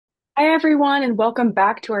Hi, everyone, and welcome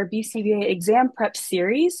back to our BCBA Exam Prep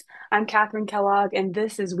Series. I'm Katherine Kellogg, and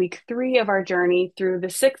this is week 3 of our journey through the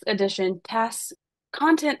 6th edition TAS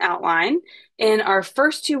content outline. In our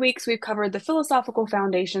first 2 weeks, we've covered the philosophical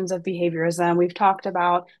foundations of behaviorism. We've talked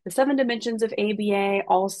about the 7 dimensions of ABA,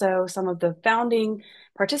 also some of the founding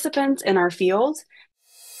participants in our field.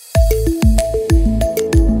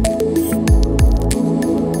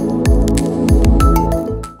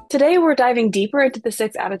 Today, we're diving deeper into the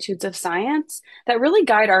 6 attitudes of science that really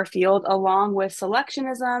guide our field, along with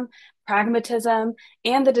selectionism, pragmatism,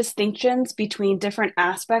 and the distinctions between different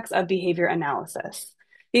aspects of behavior analysis.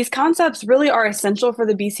 These concepts really are essential for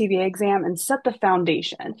the BCBA exam and set the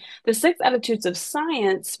foundation. The 6 attitudes of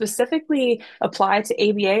science specifically apply to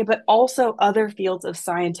ABA, but also other fields of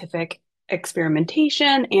scientific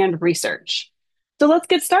experimentation and research. So let's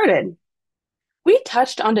get started. We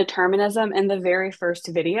touched on determinism in the very first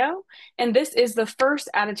video, and this is the first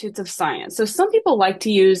attitudes of science. So some people like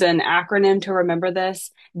to use an acronym to remember this.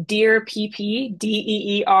 DEER PP,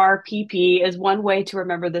 DEERPP is one way to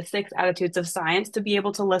remember the 6 attitudes of science to be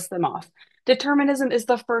able to list them off. Determinism is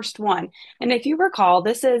the first one. And if you recall,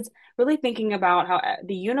 this is really thinking about how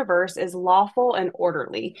the universe is lawful and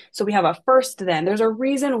orderly. So we have a first then. There's a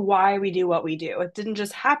reason why we do what we do. It didn't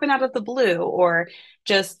just happen out of the blue or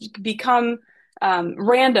just become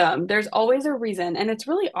random. There's always a reason, and it's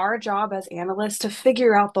really our job as analysts to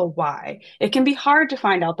figure out the why. It can be hard to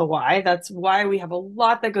find out the why. That's why we have a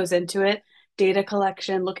lot that goes into it. Data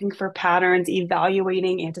collection, looking for patterns,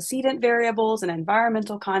 evaluating antecedent variables and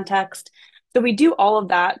environmental context. So we do all of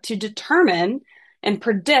that to determine and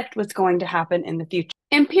predict what's going to happen in the future.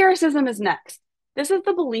 Empiricism is next. This is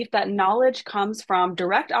the belief that knowledge comes from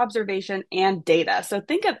direct observation and data. So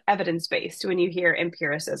think of evidence-based when you hear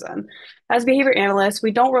empiricism. As behavior analysts,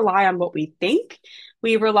 we don't rely on what we think,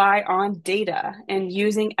 we rely on data and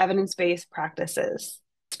using evidence-based practices.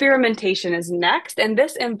 Experimentation is next, and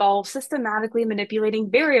this involves systematically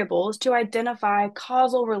manipulating variables to identify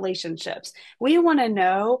causal relationships. We want to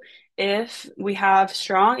know if we have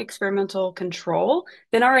strong experimental control,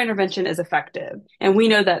 then our intervention is effective. And we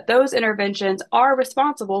know that those interventions are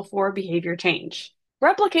responsible for behavior change.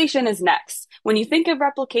 Replication is next. When you think of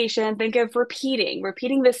replication, think of repeating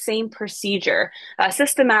the same procedure,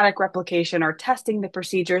 systematic replication, or testing the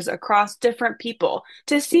procedures across different people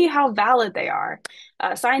to see how valid they are.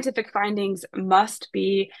 Scientific findings must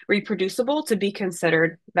be reproducible to be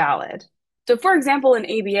considered valid. So, for example, in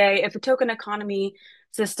ABA, if a token economy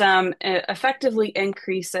system effectively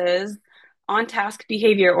increases on-task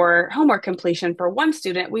behavior or homework completion for one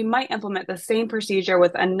student, we might implement the same procedure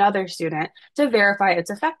with another student to verify its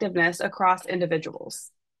effectiveness across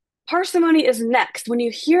individuals. Parsimony is next. When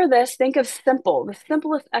you hear this, think of simple, the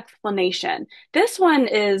simplest explanation. This one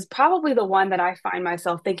is probably the one that I find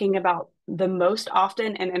myself thinking about the most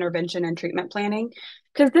often in intervention and treatment planning,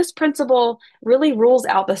 because this principle really rules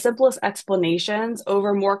out the simplest explanations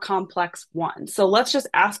over more complex ones. So let's just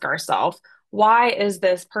ask ourselves, why is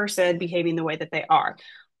this person behaving the way that they are?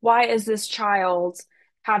 Why is this child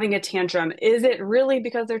having a tantrum? Is it really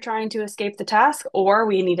because they're trying to escape the task? Or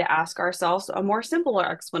we need to ask ourselves a more simpler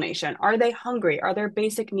explanation. Are they hungry? Are their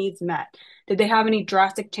basic needs met? Did they have any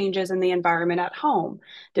drastic changes in the environment at home?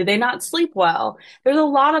 Did they not sleep well? There's a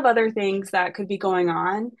lot of other things that could be going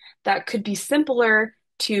on that could be simpler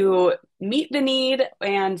to meet the need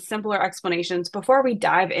and simpler explanations before we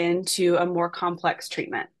dive into a more complex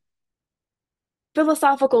treatment.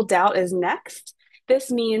 Philosophical doubt is next.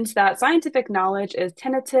 This means that scientific knowledge is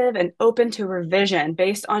tentative and open to revision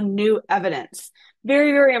based on new evidence.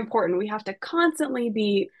 Very, very important. We have to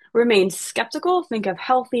constantly remain skeptical, think of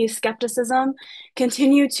healthy skepticism,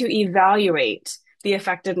 continue to evaluate the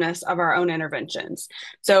effectiveness of our own interventions.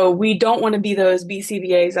 So we don't want to be those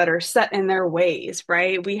BCBAs that are set in their ways,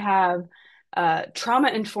 right? We have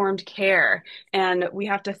trauma-informed care, and we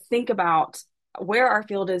have to think about where our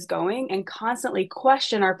field is going and constantly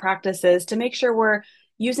question our practices to make sure we're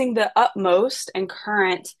using the utmost and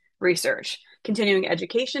current research. Continuing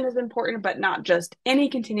education is important, but not just any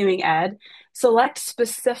continuing ed. Select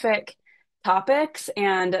specific topics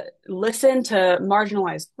and listen to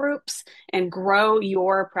marginalized groups and grow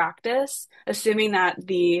your practice, assuming that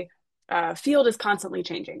the field is constantly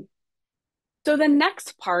changing. So the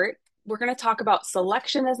next part, we're going to talk about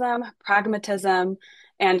selectionism, pragmatism,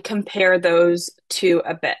 and compare those two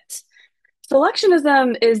a bit.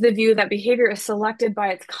 Selectionism is the view that behavior is selected by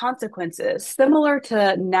its consequences. Similar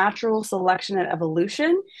to natural selection and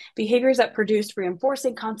evolution, behaviors that produce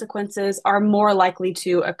reinforcing consequences are more likely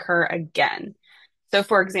to occur again. So,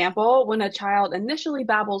 for example, when a child initially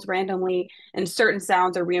babbles randomly and certain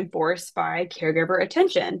sounds are reinforced by caregiver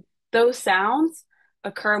attention, those sounds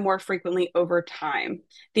occur more frequently over time.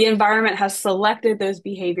 The environment has selected those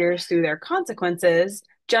behaviors through their consequences,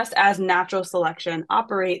 just as natural selection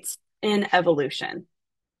operates in evolution.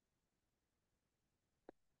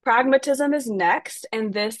 Pragmatism is next,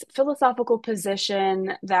 and this philosophical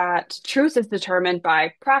position that truth is determined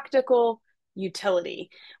by practical utility.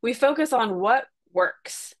 We focus on what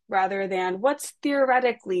works rather than what's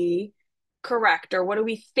theoretically correct or what do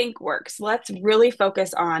we think works. Let's really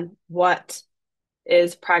focus on what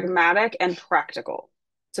is pragmatic and practical.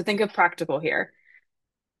 So think of practical here.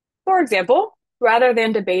 For example, rather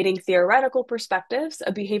than debating theoretical perspectives,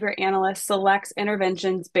 a behavior analyst selects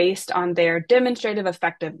interventions based on their demonstrative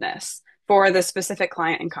effectiveness for the specific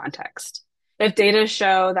client and context. If data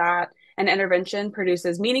show that an intervention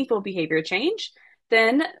produces meaningful behavior change,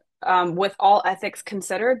 then with all ethics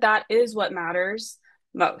considered, that is what matters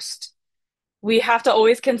most. We have to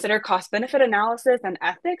always consider cost benefit analysis and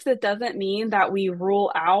ethics. It doesn't mean that we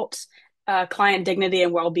rule out client dignity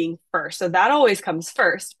and well-being first. So that always comes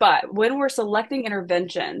first. But when we're selecting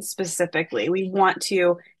interventions specifically, we want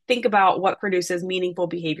to think about what produces meaningful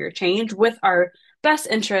behavior change with our best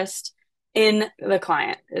interest in the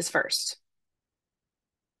client is first.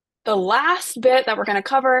 The last bit that we're going to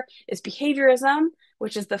cover is behaviorism,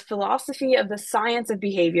 which is the philosophy of the science of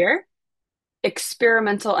behavior.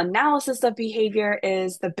 Experimental analysis of behavior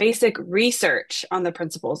is the basic research on the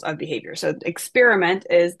principles of behavior. So experiment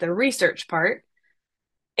is the research part.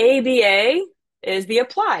 ABA is the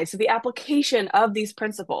applied, so the application of these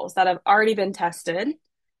principles that have already been tested.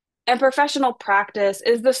 And professional practice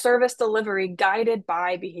is the service delivery guided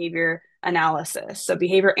by behavior analysis. So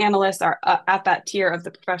behavior analysts are at that tier of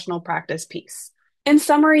the professional practice piece. In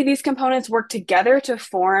summary, these components work together to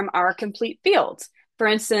form our complete field. For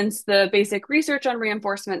instance, the basic research on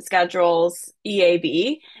reinforcement schedules,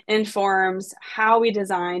 EAB, informs how we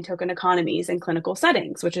design token economies in clinical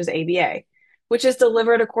settings, which is ABA, which is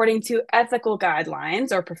delivered according to ethical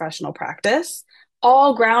guidelines or professional practice,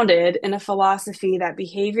 all grounded in a philosophy that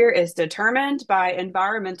behavior is determined by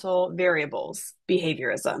environmental variables,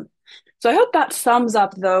 behaviorism. So I hope that sums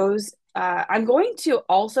up those. I'm going to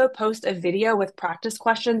also post a video with practice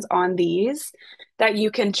questions on these that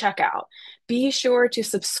you can check out. Be sure to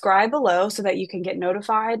subscribe below so that you can get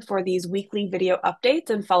notified for these weekly video updates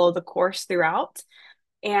and follow the course throughout.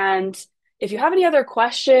 And if you have any other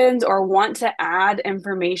questions or want to add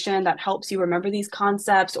information that helps you remember these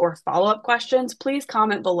concepts or follow-up questions, please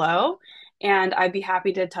comment below, and I'd be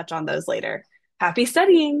happy to touch on those later. Happy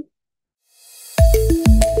studying!